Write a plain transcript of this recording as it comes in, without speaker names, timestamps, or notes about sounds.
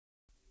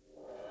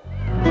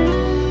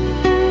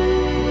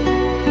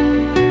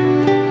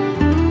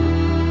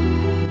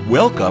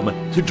Welcome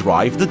to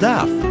Drive the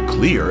Daf.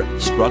 Clear,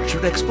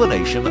 structured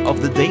explanation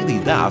of the daily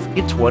daf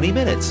in 20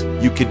 minutes.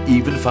 You can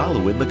even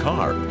follow in the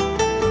car.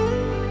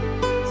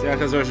 Rosh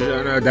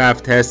Hashana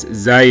Daf Tes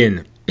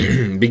Zayin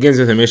begins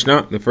with a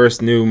Mishnah, the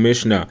first new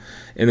Mishnah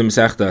in the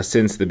Masechta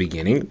since the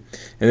beginning.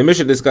 And the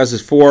Mishnah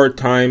discusses 4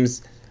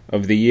 times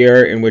of the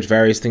year in which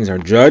various things are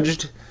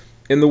judged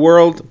in the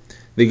world.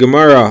 The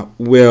Gemara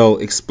will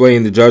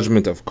explain the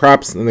judgment of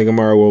crops, and the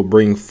Gemara will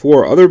bring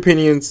 4 other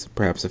opinions,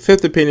 perhaps a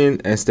 5th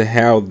opinion, as to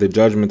how the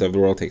judgment of the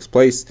world takes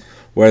place,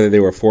 whether they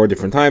were 4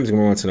 different times. The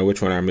Gemara wants to know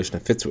which one our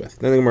Mishnah fits with.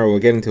 Then the Gemara will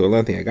get into a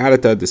lengthy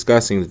Agadata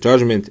discussing the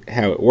judgment,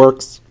 how it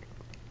works,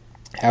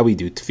 how we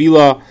do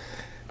tefillah,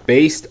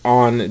 based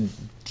on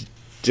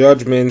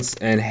judgments,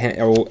 and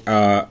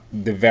how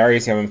the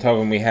various Yamim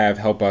Tovim we have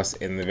help us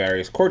in the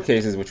various court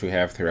cases which we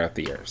have throughout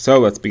the year. So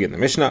let's begin the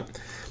Mishnah.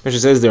 Mishnah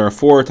says there are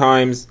 4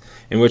 times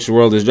in which the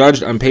world is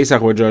judged. On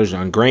Pesach we're judged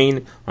on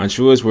grain. On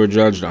Shavuos we're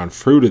judged on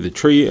fruit of the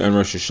tree. On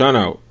Rosh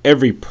Hashana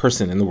every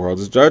person in the world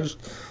is judged.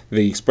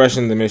 The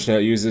expression the Mishnah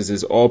uses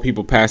is all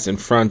people pass in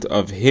front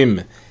of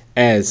him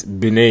as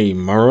B'nai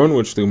Maron,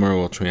 which the Gemara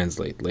will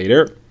translate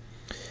later.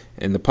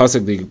 And the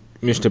pasuk the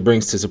Mishnah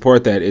brings to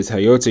support that is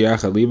Hayotze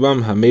Yachad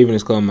Libam Hamevin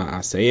is called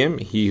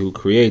Ma'aseyim, he who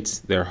creates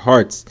their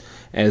hearts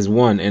as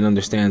one and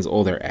understands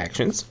all their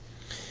actions.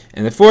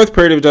 And the 4th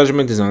period of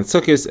judgment is on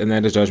Sukkot, and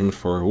that is judgment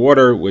for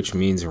water, which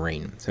means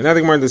rain. So now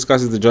the Gemara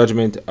discusses the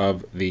judgment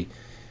of the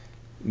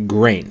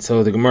grain.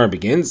 So the Gemara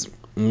begins.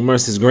 The Gemara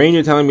says, grain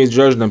you're telling me is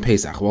judged on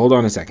Pesach. Well, hold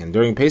on a second.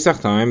 During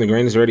Pesach time, the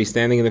grain is already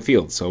standing in the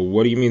field. So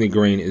what do you mean the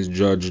grain is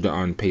judged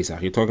on Pesach?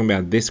 You're talking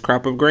about this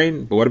crop of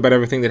grain, but what about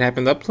everything that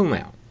happened up till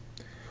now?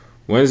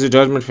 When is the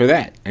judgment for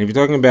that? And if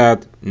you're talking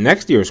about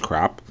next year's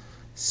crop,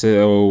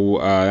 so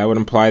that would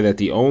imply that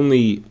the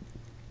only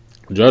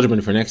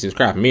judgment for next year's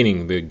crop,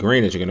 meaning the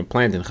grain that you're going to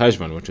plant in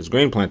Cheshvan, which is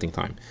grain planting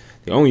time,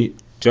 the only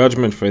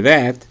judgment for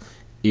that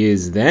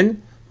is then,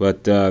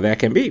 but that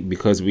can be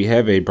because we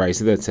have a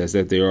brisa that says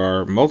that there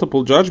are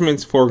multiple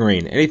judgments for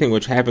grain. Anything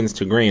which happens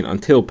to grain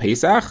until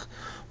Pesach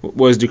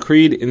was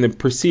decreed in the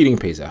preceding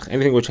Pesach.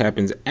 Anything which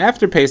happens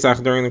after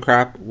Pesach during the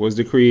crop was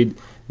decreed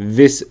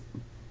this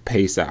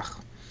Pesach.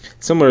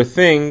 Similar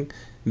thing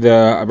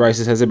the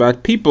brisa says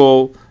about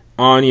people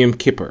on Yom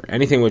Kippur.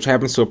 Anything which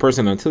happens to a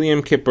person until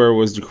Yom Kippur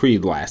was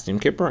decreed last Yom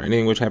Kippur.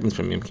 Anything which happens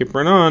from Yom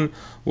Kippur and on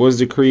was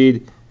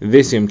decreed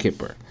this Yom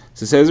Kippur.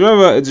 So it says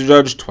Rava, it's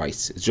judged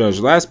twice. It's judged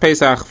last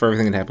Pesach for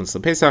everything that happens to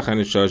Pesach, and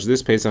it's judged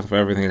this Pesach for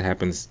everything that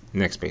happens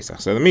next Pesach.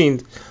 So that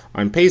means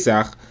on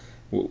Pesach,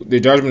 the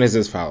judgment is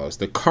as follows.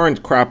 The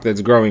current crop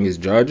that's growing is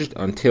judged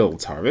until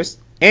it's harvest,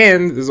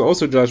 and there's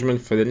also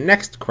judgment for the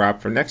next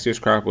crop, for next year's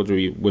crop,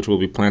 which will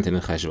be planted in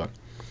Cheshvan.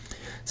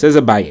 Says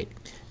Abaye.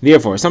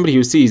 Therefore, somebody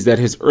who sees that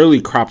his early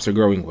crops are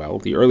growing well,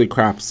 the early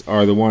crops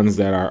are the ones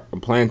that are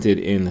planted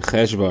in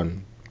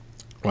Cheshvan,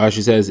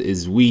 Rashi says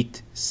is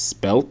wheat,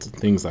 spelt,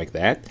 things like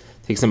that.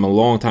 It takes them a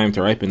long time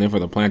to ripen, therefore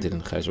they're planted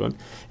in Cheshvan.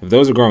 If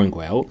those are growing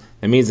well,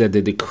 that means that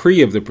the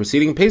decree of the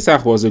preceding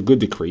Pesach was a good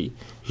decree.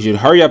 You should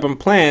hurry up and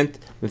plant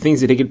the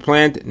things that he could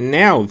plant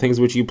now, the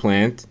things which you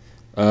plant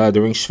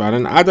during Shvat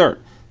and Adar.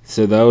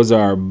 So those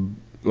are,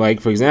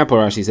 like, for example,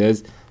 Rashi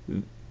says,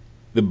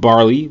 the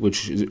barley,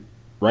 which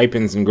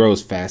ripens and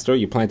grows faster,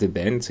 you plant it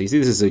then. So you see,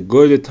 this is a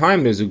good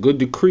time, there's a good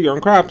decree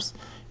on crops,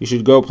 you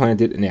should go plant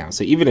it now.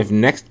 So even if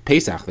next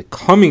Pesach, the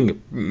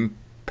coming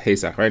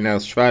Pesach, right now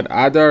it's Shvat,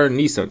 Adar,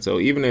 Nisan, so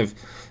even if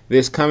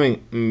this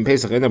coming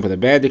Pesach end up with a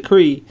bad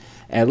decree,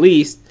 at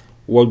least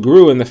what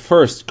grew in the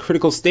first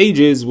critical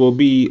stages will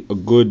be a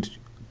good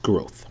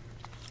growth.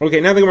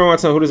 Okay, now the Gemara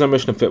wants to know, who does our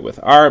Mishnah fit with?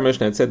 Our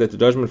Mishnah had said that the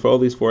judgment for all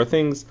these 4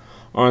 things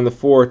are on the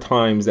 4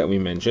 times that we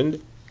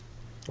mentioned.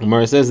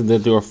 Gemara says that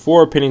there are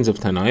 4 opinions of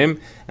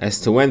Tanaim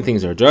as to when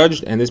things are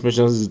judged, and this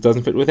Mishnah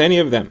doesn't fit with any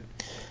of them.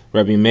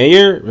 Rabbi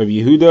Meir, Rabbi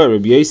Yehuda,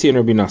 Rabbi Yossi, and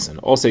Rabbi Nassan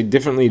all say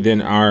differently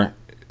than our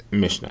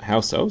Mishnah.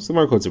 How so? So the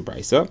Gemara quotes a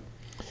brisa.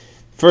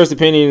 First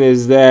opinion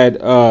is that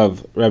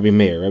of Rabbi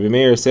Meir. Rabbi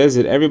Meir says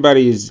that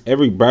everybody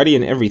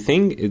and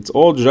everything, it's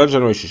all judged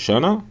on Rosh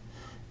Hashana,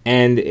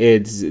 and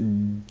its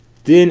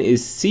din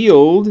is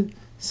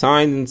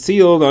signed and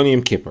sealed on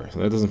Yom Kippur. So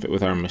that doesn't fit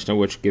with our Mishnah,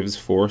 which gives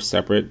 4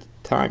 separate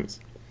times.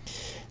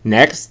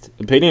 Next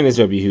opinion is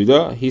Rabbi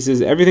Yehuda. He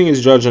says everything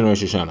is judged on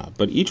Rosh Hashana,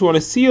 but each one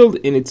is sealed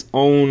in its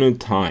own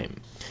time.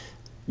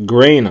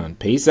 Grain on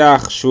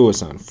Pesach,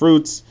 Shavuos on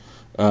fruits,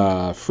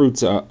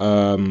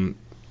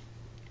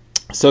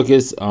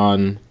 Sukkot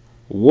on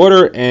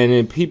water,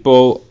 and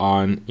people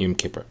on Yom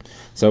Kippur.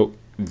 So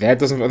that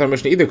doesn't fit with our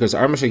Mishnah either, because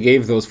our Mishnah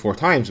gave those 4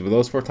 times, but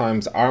those 4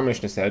 times our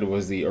Mishnah said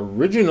was the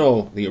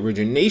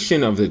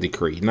origination of the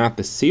decree, not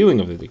the sealing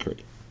of the decree.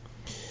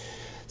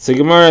 So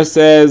Gemara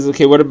says,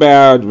 okay, what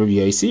about Rabbi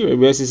Yossi?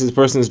 Rabbi Yossi says the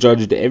person is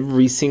judged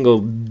every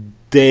single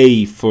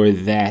day for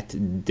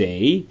that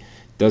day,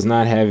 does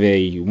not have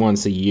a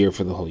once a year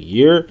for the whole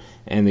year.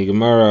 And the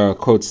Gemara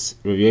quotes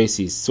Rabbi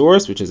Yossi's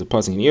source, which is a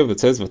pasuk in Eov that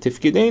says,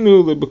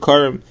 "Vatifkedenu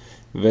lebekarim,"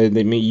 that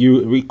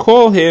you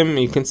recall him,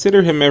 you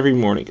consider him every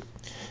morning.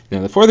 Now,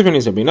 the fourth opinion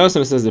is Rabbi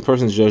Nosson. It says the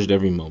person is judged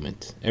every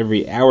moment.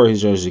 Every hour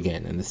he's judged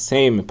again. And the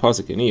same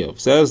pasuk in Eov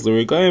says,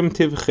 L'regayim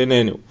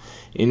tivchenenu.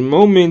 In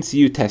moments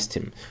you test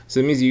him. So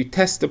it means you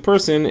test the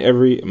person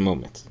every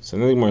moment. So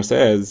the Gemara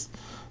says,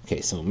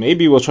 okay, so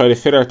maybe we'll try to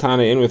fit our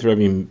Tana in with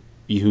Rabbi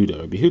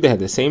Yehuda. Rabbi Yehuda had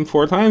the same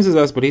 4 times as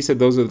us, but he said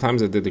those are the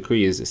times that the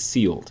decree is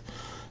sealed.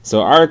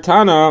 So our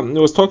Tana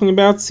was talking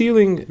about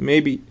sealing,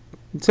 maybe.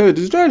 It said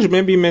his judge,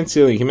 maybe he meant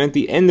sealing. He meant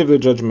the end of the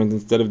judgment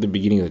instead of the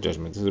beginning of the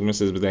judgment. So the Gemara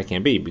says, but that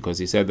can't be, because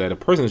he said that a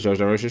person's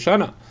judged on Rosh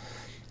Hashanah.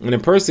 And a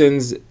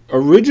person's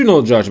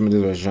original judgment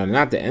is Rosh Hashanah,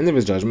 not the end of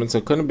his judgment, so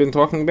it couldn't have been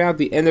talking about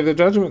the end of the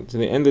judgment. So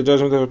the end of the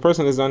judgment of a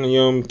person is on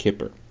Yom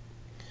Kippur.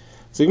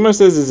 So the Gemara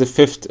says there's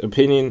a 5th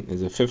opinion,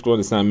 there's a 5th one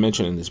that's not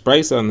mentioned in this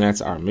brisa, and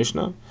that's our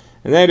Mishnah.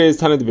 And that is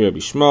Tana D'Rabbi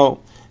Shmuel,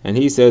 and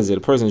he says that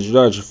a person is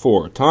judged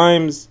 4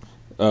 times,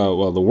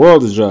 the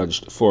world is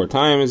judged 4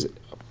 times,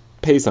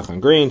 Pesach on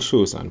grain,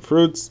 Shavuos on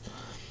fruits,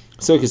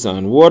 Sukkot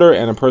on water,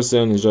 and a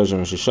person is judged on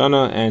Rosh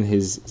Hashanah, and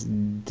his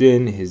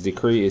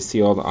decree is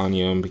sealed on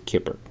Yom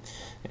Kippur.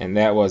 And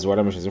that was what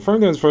Amish is referring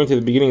to. It's referring to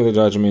the beginning of the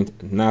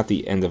judgment, not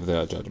the end of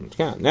the judgment.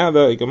 Now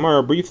the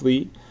Gemara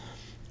briefly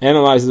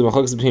analyzes the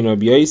machlokes between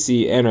Rabbi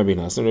Yossi and Rabbi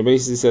Nosson. Rabbi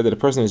Yossi said that a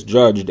person is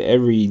judged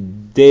every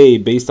day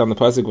based on the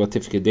pasuk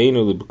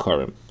Vatifkedeinu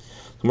L'Bekarim.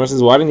 The Gemara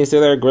says, why didn't he say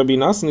that Rabbi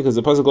Nosson? Because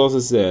the pasuk also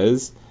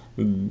says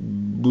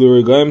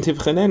L'Regayim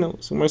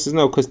Tivchenenu. So Gemara says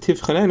no, because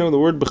Tivchenenu, the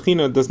word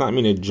Bechina does not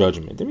mean a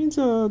judgment. It means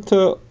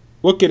to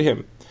look at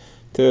him,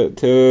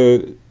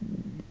 to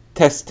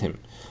test him.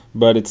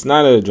 But it's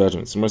not a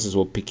judgment. So Gemara says,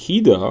 well,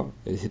 Pekida,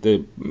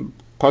 the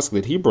pasuk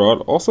that he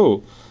brought,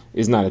 also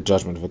is not a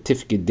judgment. If a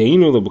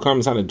tifkedeinu lebekarim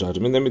is not a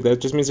judgment, then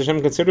that just means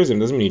Hashem considers him.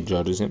 Doesn't mean he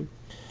judges him.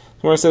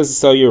 Gemara says,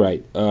 so you're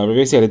right. Rabbi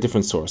Yossi had a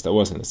different source. That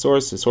wasn't a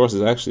source. The source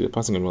is actually the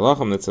pasuk in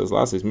Malachim that says,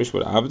 last is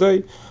Mishpat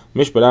Avdai,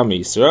 Mishpat Am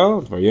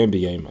Yisrael, V'yom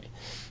b'yomai.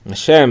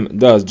 Hashem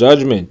does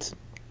judgment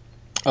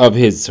of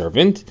his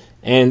servant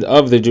and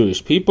of the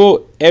Jewish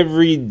people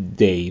every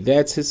day.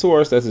 That's his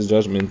source. That's his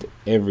judgment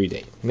every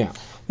day. Now,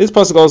 this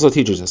pasuk also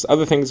teaches us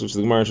other things, which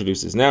the Gemara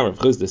introduces now. Rav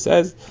Chizda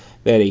says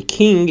that a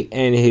king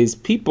and his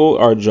people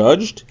are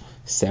judged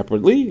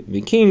separately.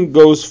 The king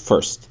goes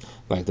first,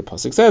 like the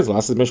pasuk says.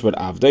 Last is Mishpat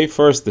Avdei,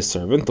 first the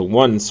servant, the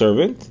one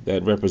servant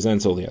that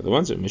represents all the other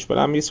ones, or Mishpat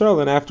Am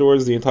Yisrael, and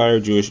afterwards the entire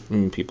Jewish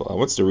people. And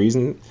what's the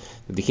reason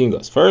that the king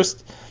goes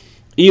first?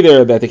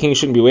 Either that the king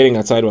shouldn't be waiting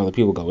outside while the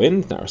people go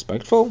in, not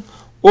respectful,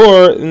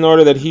 or in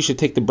order that he should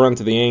take the brunt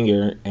of the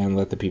anger and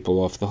let the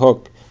people off the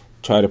hook,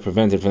 try to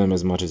prevent it from them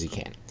as much as he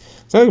can.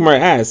 So the Gemara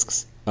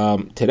asks,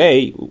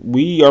 today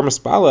we are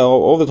mispalel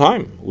all the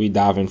time. We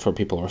daven for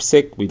people who are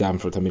sick. We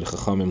daven for Talmid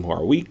Chachamim who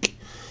are weak.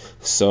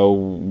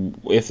 So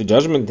if the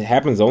judgment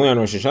happens only on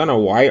Rosh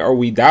Hashanah, why are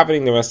we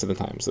davening the rest of the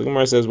time? So the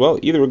Gemara says, well,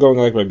 either we're going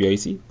like Rabbi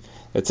Yossi,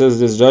 that says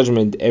there's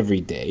judgment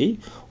every day,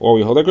 or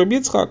we hold like Rabbi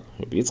Yitzchak.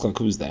 Rabbi Yitzchak,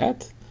 who's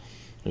that?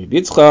 Rabbi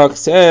Yitzchak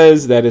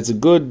says that it's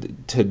good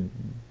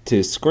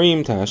to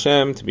scream to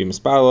Hashem, to be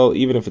mispalel,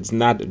 even if it's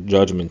not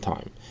judgment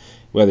time.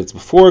 Whether it's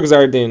before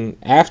Gzar Din,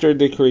 after a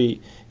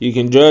decree, you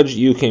can judge,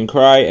 you can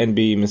cry, and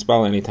be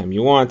mispalel anytime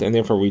you want, and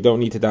therefore we don't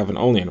need to daven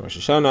only on Rosh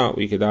Hashanah,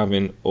 we can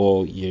daven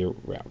all year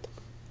round.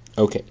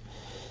 Okay.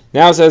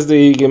 Now says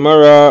the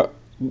Gemara,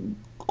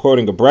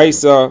 quoting a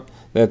brisa,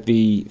 that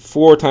the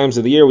 4 times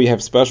of the year we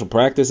have special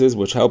practices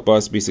which help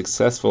us be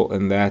successful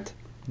in that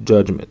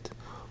judgment.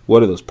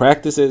 What are those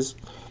practices?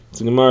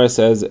 So the Gemara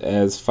says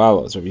as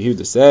follows. Rabbi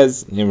Yehuda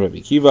says, name Rabbi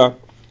Kiva,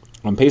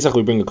 on Pesach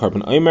we bring a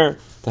carbon omer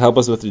to help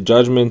us with the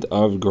judgment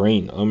of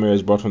grain. Omer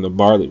is brought from the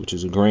barley, which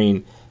is a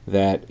grain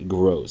that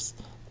grows.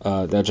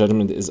 That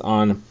judgment is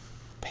on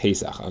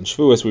Pesach. On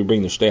Shavuos we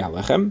bring the shtei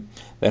halechem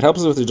that helps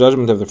us with the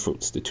judgment of the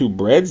fruits. The 2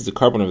 breads, the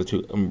carbon of the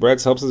 2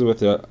 breads helps us with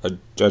the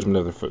judgment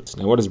of the fruits.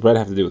 Now what does bread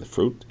have to do with the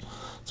fruit?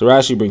 So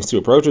Rashi brings 2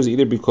 approaches,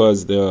 either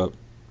because the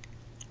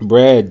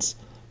breads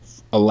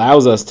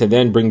allows us to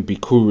then bring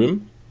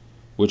bikurim,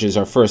 which is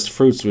our first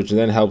fruits, which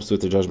then helps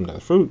with the judgment of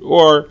the fruit,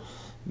 or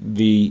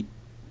the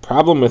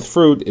problem with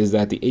fruit is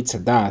that the Eitz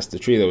Hadas, the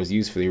tree that was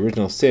used for the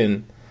original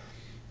sin,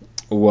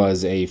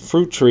 was a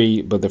fruit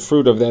tree, but the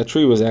fruit of that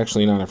tree was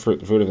actually not a fruit.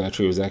 The fruit of that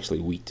tree was actually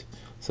wheat.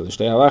 So the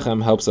Shtei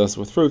Halechem helps us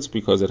with fruits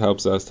because it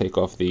helps us take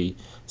off the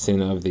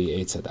sin of the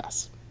Eitz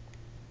Hadas.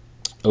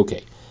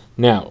 Okay,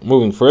 now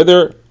moving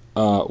further,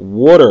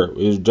 water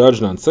is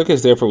judged on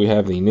Sukkot, therefore we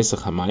have the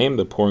Nisach Hamayim,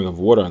 the pouring of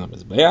water on the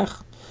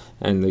Mizbeach,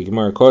 and the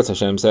Gemara quotes,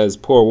 Hashem says,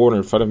 pour water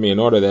in front of me in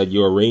order that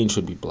your rain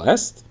should be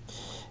blessed.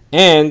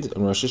 And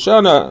in Rosh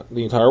Hashanah,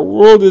 the entire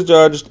world is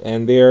judged,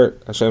 and there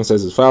Hashem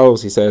says as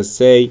follows. He says,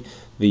 say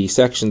the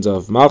sections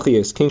of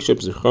Malchias, kingship,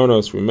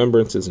 Zichronos,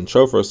 remembrances, and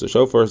Shofars. The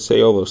Shofar,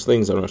 say all those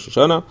things on Rosh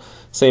Hashanah.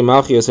 Say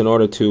Malchias in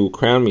order to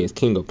crown me as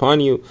king upon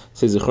you.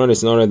 Say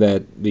Zichronos in order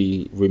that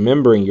the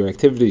remembering your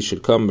activities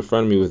should come in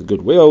front of me with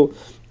goodwill.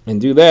 And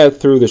do that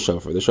through the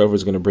Shofar. The Shofar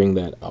is going to bring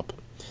that up.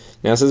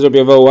 Now says Rabbi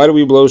Avo, why do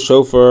we blow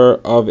Shofar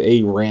of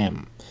a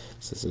ram?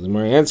 So the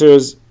Gemara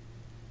answers,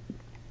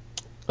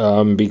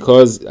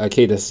 because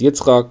Akedas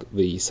Yitzchak,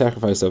 the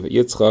sacrifice of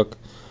Yitzchak,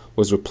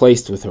 was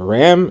replaced with a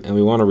ram, and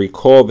we want to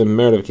recall the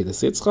merit of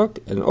Kiddush Yitzchak,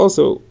 and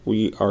also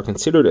we are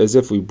considered as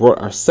if we brought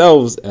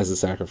ourselves as a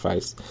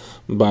sacrifice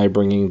by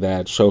bringing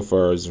that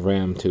shofar's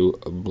ram to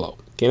blow.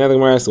 Okay, now the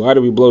Gemara asks, why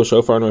do we blow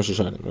shofar on Rosh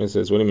Hashanah? It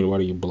says, what do you mean, why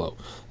do you blow?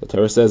 The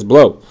Torah says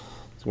blow.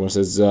 The Gemara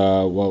says,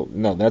 well,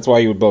 no, that's why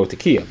you would blow a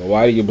tekiah, but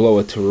why do you blow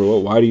a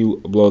teruah? Why do you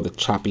blow the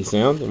choppy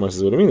sound? The Gemara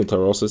says, what do you mean? The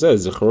Torah also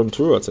says, Zecharon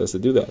teruah, it says to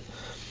do that.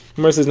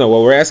 Gemara says, no,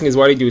 what we're asking is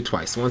why do you do it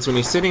twice? Once when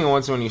you're sitting and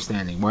once when you're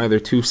standing. Why are there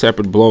two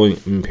separate blowing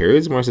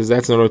periods? Gemara says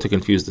that's in order to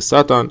confuse the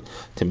Satan,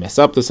 to mess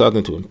up the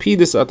Satan, to impede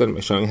the Satan,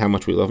 by showing how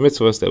much we love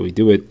mitzvahs, that we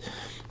do it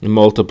in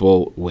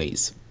multiple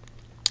ways.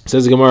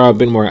 Says the Gemara a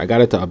bit more, I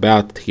got it to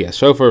about Tekiyas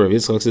Shofar. Rav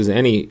Yitzchak says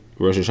any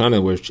Rosh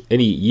Hashanah,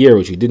 any year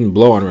which you didn't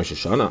blow on Rosh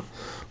Hashanah,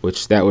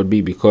 which that would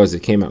be because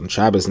it came out on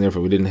Shabbos and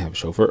therefore we didn't have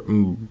shofar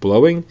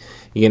blowing,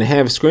 you're going to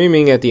have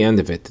screaming at the end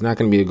of it. It's not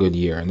going to be a good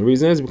year. And the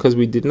reason is because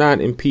we did not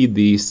impede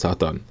the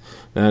Satan,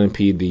 not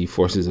impede the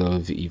forces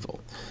of evil.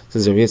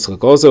 Says Rav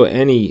Yitzchak, also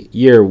any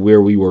year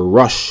where we were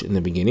rush in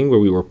the beginning, where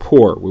we were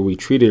poor, where we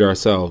treated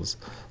ourselves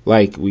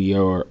like we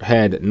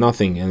had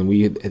nothing, and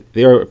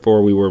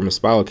therefore we were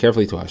mispal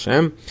carefully to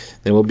Hashem,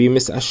 then we'll be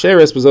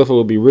misasheres, but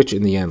will be rich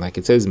in the end. Like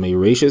it says,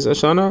 Meirashis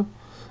Hashanah,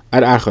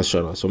 Ad Achas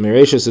Shana. So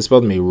Meirashis is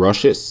spelled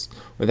Meirashis,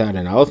 without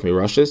an aleph,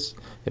 Meirashis.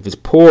 If it's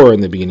poor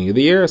in the beginning of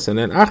the year, so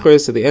then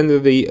Achris at the end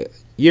of the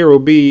year will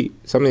be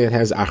something that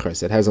has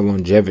Achris, it has a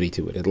longevity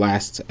to it, it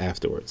lasts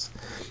afterwards.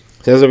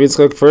 Says Rav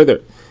Yitzchak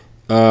further,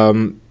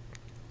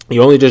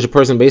 you only judge a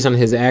person based on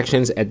his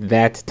actions at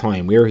that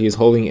time, where he is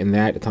holding in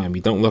that time.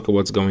 You don't look at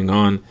what's going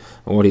on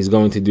and what he's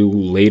going to do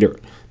later,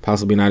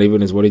 possibly not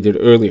even as what he did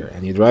earlier.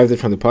 And you derived it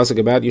from the pasuk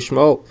about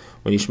Yishmael,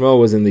 when Yishmael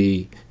was in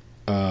the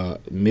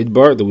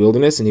midbar, the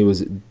wilderness, and he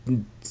was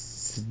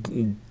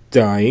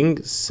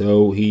dying,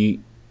 so he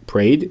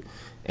prayed,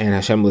 and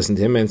Hashem listened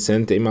to him and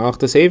sent a malach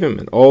to save him.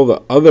 And all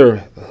the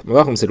other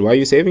malachim said, why are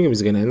you saving him?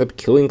 He's going to end up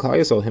killing Klal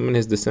Yisrael. Him and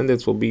his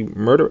descendants will be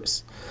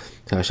murderous.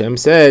 So Hashem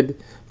said,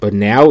 but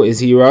now is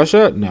he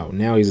Rasha? No,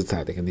 now he's a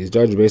tzaddik, and he's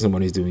judged based on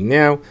what he's doing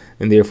now,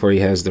 and therefore he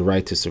has the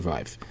right to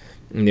survive.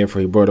 And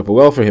therefore he brought up a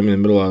well for him in the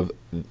middle of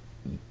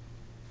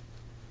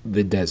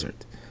the desert.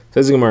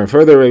 Says the Gemara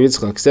further, Rav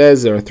Yitzchak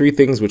says there are three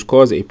things which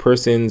cause a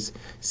person's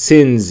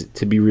sins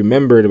to be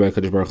remembered by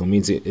Kadosh Baruch Hu. It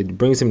means it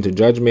brings him to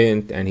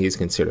judgment, and he is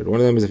considered. One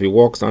of them is if he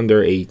walks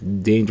under a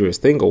dangerous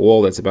thing, a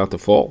wall that's about to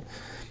fall.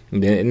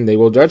 Then they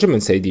will judge him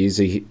and say, is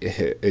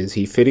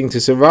he fitting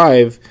to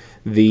survive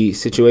the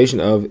situation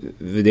of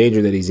the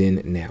danger that he's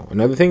in now?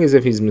 Another thing is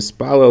if he's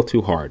mispalel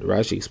too hard.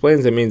 Rashi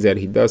explains that means that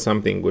he does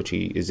something which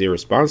he is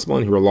irresponsible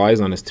and he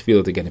relies on his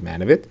tefillah to get him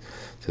out of it.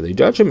 So they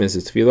judge him, is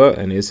his tefillah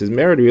and is his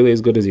merit really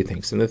as good as he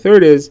thinks? And the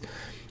third is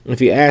if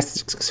he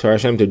asks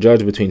Hashem to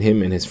judge between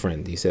him and his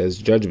friend. He says,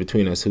 judge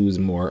between us who's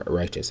more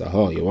righteous.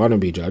 Oh, you want to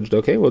be judged?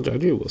 Okay, we'll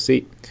judge you. We'll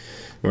see.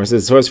 Where it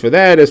says the source for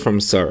that is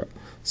from Sarah.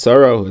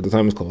 Sarah, who at the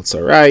time was called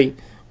Sarai,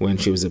 when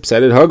she was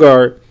upset at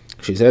Hagar,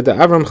 she said to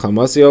Avram,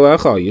 Chamasi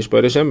Alecha,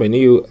 Yishbad Hashem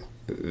B'ni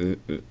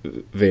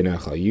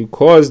V'necha. You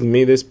caused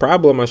me this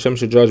problem, Hashem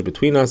should judge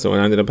between us. So what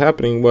ended up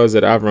happening was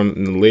that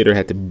Avram later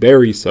had to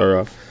bury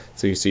Sarah.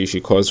 So you see, she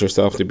caused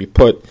herself to be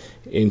put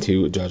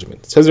into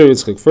judgment. It says Rav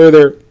Yitzchak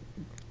further,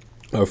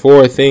 are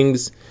four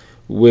things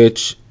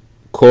which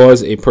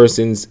cause a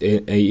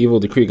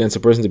evil decree against a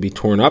person to be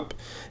torn up,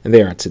 and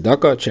they are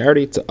tzedakah,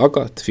 charity,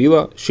 tzedakah,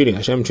 tefillah, shooting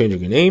Hashem, changing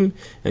your name,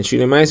 and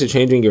shooting ma'aser,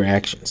 changing your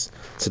actions.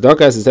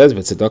 Tzedakah, as it says,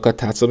 v'tzedakah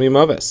tatzal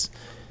mimaves.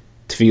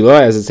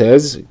 Tefillah, as it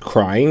says,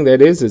 crying,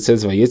 that is, it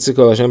says,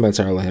 v'yitzikol Hashem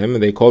b'tzar lahem,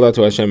 and they called out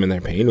to Hashem in their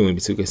pain,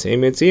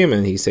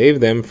 and he saved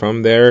them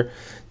from their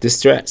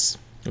distress.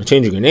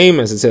 Changing your name,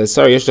 as it says,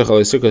 Sarai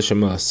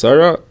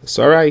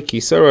ki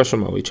Sarah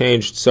Shema. We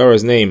changed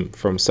Sarah's name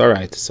from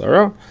Sarai to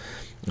Sarah.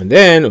 And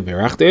then, and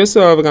then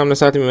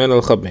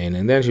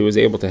she was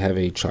able to have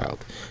a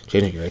child.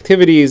 Changing your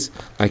activities,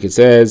 like it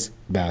says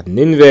about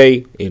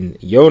Nineveh in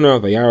Yonah,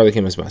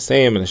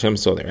 and Hashem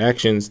saw their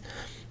actions.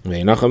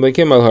 And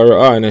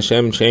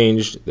Hashem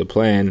changed the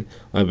plan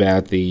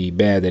about the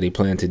bad that he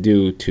planned to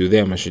do to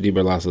them.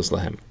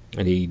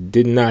 And he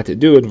did not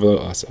do it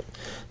for us.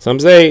 Some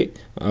say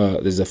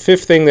there's a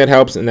fifth thing that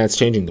helps, and that's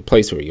changing the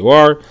place where you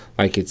are.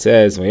 Like it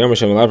says, Hashem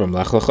told Avram,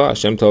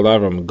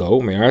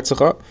 go,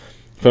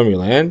 from your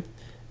land,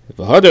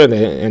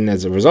 and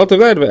as a result of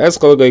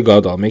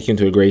that, I'll make you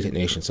into a great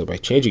nation. So by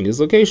changing his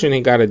location,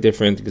 he got a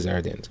different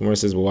Gzar Din. Gemara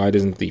says, well, why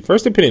doesn't the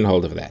first opinion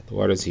hold of that?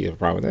 Why does he have a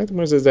problem with that?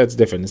 Gemara says that's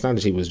different. It's not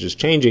that he was just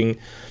changing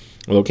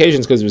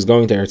locations because he was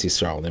going to Eretz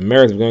Yisrael. The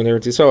merit of going to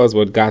Eretz Yisrael is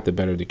what got the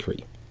better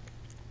decree.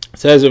 It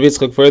says Rav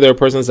Yitzchak further, a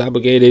person is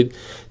obligated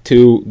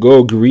to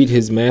go greet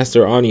his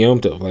master on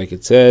Yom Tov, like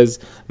it says,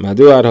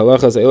 Madu'at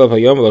halachas elav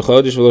hayom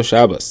l'chodesh v'lo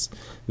Shabbos.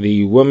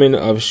 The woman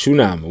of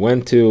Shunam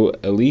went to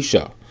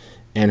Elisha,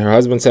 and her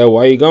husband said,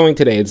 why are you going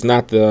today? It's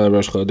not the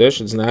Rosh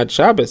Chodesh, it's not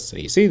Shabbos. So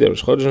you see, the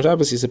Rosh Chodesh and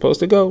Shabbos, you're supposed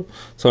to go.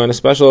 So on a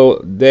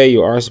special day,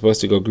 you are supposed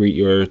to go greet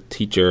your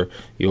teacher,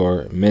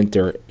 your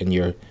mentor, and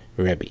your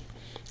Rebbe.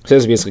 It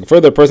says basically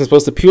further, a person is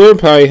supposed to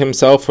purify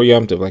himself for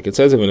Yom Tov, like it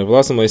says,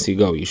 you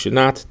go. You should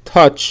not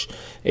touch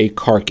a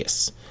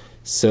carcass.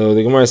 So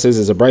the Gemara says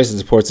there's a brisa that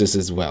supports this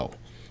as well.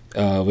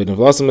 When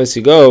V'lasam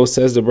Lesigo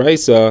says the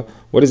brisa,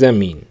 what does that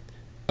mean?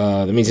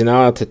 That means you're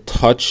not allowed to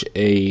touch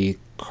a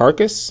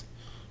carcass.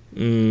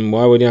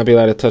 Why would you not be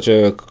allowed to touch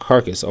a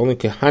carcass? Only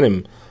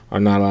Kohanim are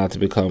not allowed to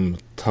become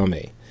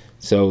Tameh.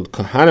 So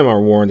Kohanim are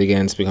warned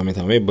against becoming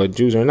Tameh, but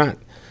Jews are not.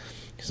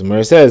 Because the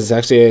Gemara says it's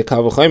actually a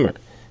Kal V'chomer.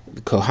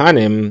 The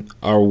Kohanim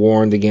are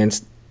warned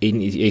against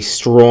a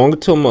strong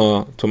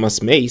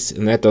Tumas mace,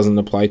 and that doesn't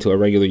apply to a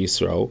regular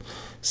Yisrael.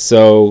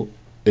 So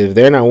if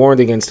they're not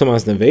warned against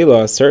Tumas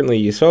Nevela,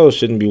 certainly Yisrael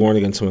shouldn't be warned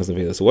against Tumas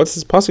Nevela. So what's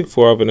this pasuk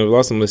for? Of an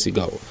V'lasam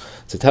Lesigo?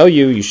 To tell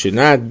you should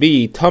not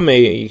be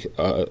Tameh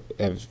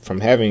from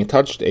having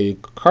touched a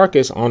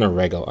carcass on a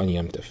regal, on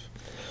Yom Tov.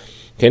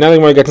 Okay, now the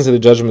Gemara gets into the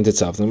judgment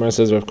itself. The Gemara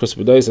says, Rav Chris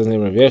B'dai says,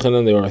 Rav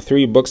Yechanan, there are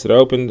 3 books that are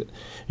opened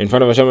in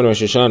front of Hashem and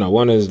Rosh Hashana.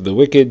 One is the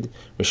wicked,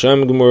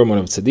 Risham Gemur, one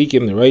of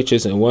Tzadikim, the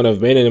righteous, and one of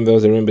Beinanim,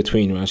 those that are in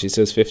between. Rashi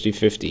says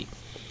 50-50.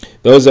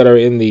 Those that are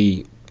in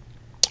the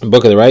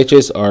book of the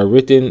righteous are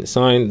written,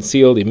 signed,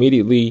 sealed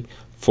immediately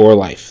for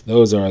life.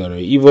 Those that are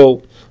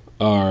evil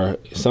are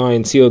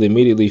signed, sealed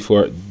immediately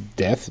for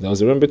death. Those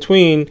that are in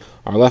between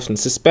are left in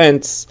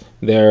suspense.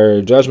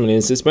 Their judgment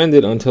is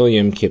suspended until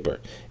Yom Kippur.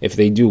 If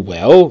they do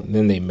well,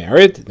 then they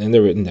merit, then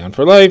they're written down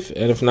for life,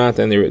 and if not,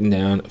 then they're written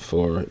down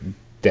for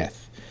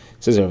death.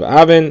 It says Rav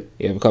Avin,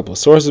 you have a couple of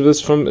sources of this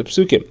from the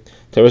Psukim.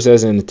 Torah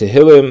says in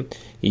Tehillim,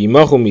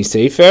 Yimachu mi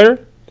Sefer,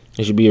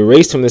 it should be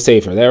erased from the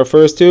Sefer. That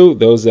refers to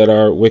those that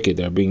are wicked,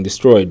 that are being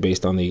destroyed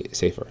based on the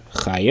Sefer.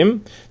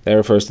 Chayim, that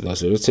refers to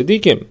those that are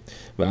tzadikim.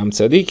 V'am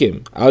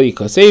tzadikim, al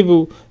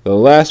yikasevu, the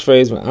last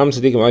phrase, v'am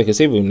tzadikim al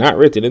yikasevu, not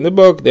written in the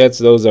book, that's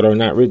those that are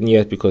not written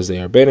yet because they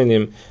are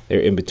benanim, they're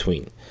in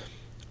between.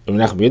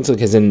 Menachem ben Yitzchak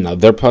has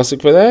another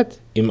pasuk for that.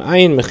 Im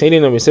ayin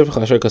mechenina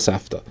misefach asher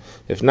kasafta.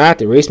 If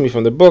not, erase me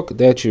from the book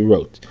that you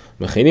wrote.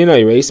 Mechenina,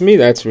 erase me,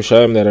 that's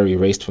Rishayim that are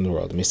erased from the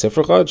world.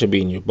 Misefach should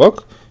be in your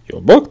book,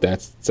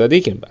 that's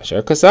tzadikim.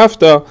 Asher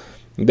kasafta,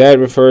 that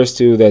refers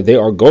to that they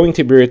are going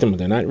to be written, but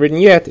they're not written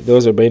yet.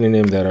 Those are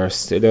beinanim that are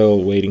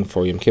still waiting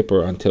for Yom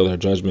Kippur until their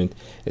judgment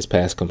is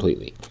passed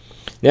completely.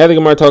 Now the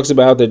Gemara talks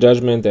about the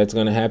judgment that's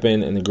going to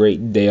happen in the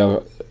great day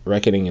of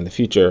reckoning in the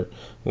future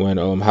when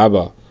Olam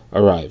Haba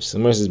arrives. The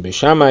Gemara says,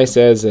 Beishamai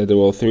says that there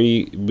will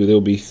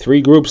be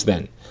 3 groups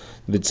then.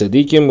 The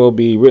tzaddikim will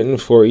be written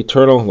for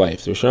eternal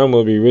life. The Rishon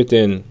will be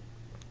written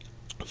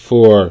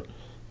for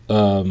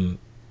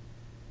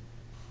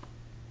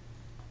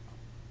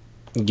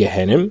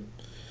Gehenim.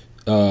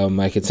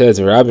 Like it says,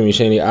 Rabbi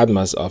Misheni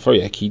Admas Afar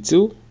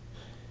Yakitzu.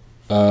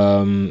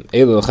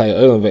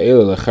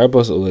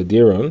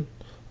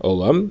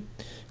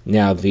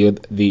 Now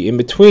the in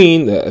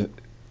between, the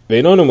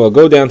Veinonim will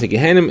go down to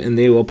Gehenim and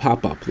they will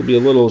pop up. There'll be a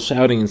little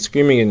shouting and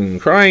screaming and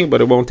crying,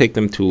 but it won't take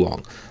them too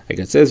long. Like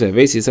it says, we'll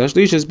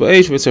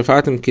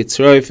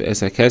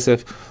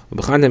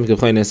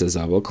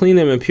clean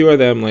them and pure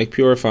them like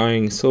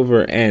purifying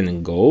silver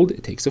and gold.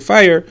 It takes a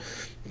fire.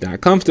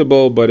 Not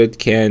comfortable, but it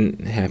can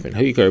happen. So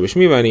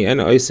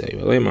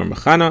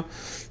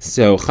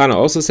Chana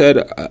also said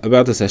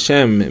about this,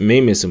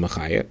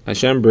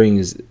 Hashem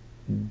brings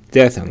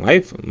death and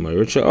life, and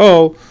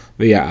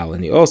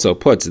he also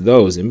puts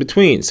those in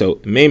between.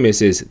 So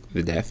Memis is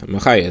the death,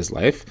 Machaya is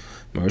life,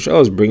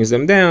 Marshal brings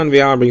them down,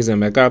 Vial brings them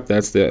back up.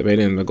 That's the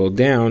Beinim that go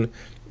down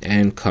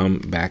and come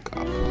back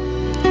up.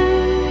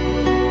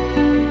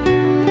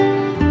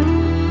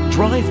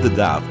 Drive the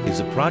Daf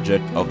is a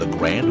project of the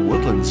Grand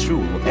Woodlands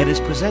Shul and is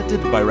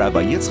presented by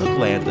Rabbi Yitzchak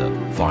Landa.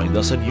 Find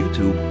us on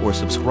YouTube or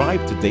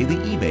subscribe to daily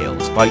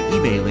emails by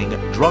emailing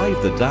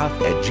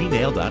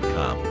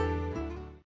drivethedaf@gmail.com.